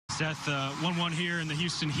Seth, 1-1 here in the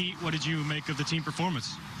Houston Heat. What did you make of the team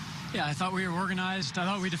performance? Yeah, I thought we were organized. I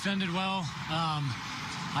thought we defended well.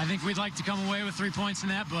 I think we'd like to come away with 3 points in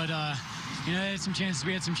that, but, you know, they had some chances.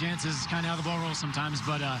 We had some chances. It's kind of how the ball rolls sometimes,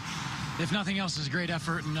 but if nothing else, it was a great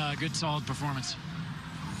effort and good, solid performance.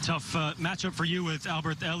 Tough matchup for you with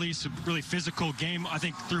Albert Ellis, a really physical game, I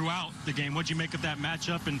think, throughout the game. What'd you make of that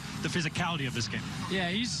matchup and the physicality of this game? Yeah,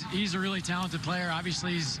 he's a really talented player.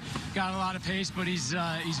 Obviously, he's got a lot of pace, but he's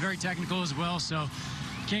very technical as well, so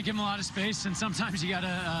can't give him a lot of space, and sometimes you got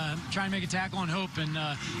to try and make a tackle and hope, and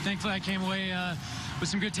thankfully I came away with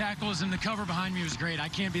some good tackles, and the cover behind me was great. I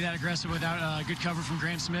can't be that aggressive without good cover from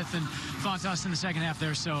Graham Smith and Fontas in the second half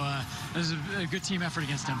there, so it was a good team effort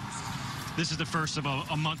against him. This is the first of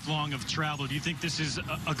a month-long of travel. Do you think this is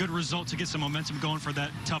a good result to get some momentum going for that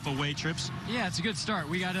tough away trips? Yeah, it's a good start.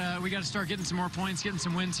 We got to start getting some more points, getting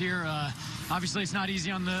some wins here. Obviously, it's not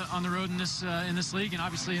easy on the road in this league, and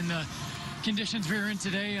obviously in the conditions we were in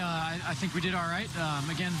today, I think we did all right.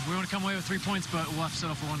 Again, we want to come away with 3 points, but we'll have to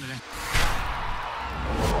settle for one today.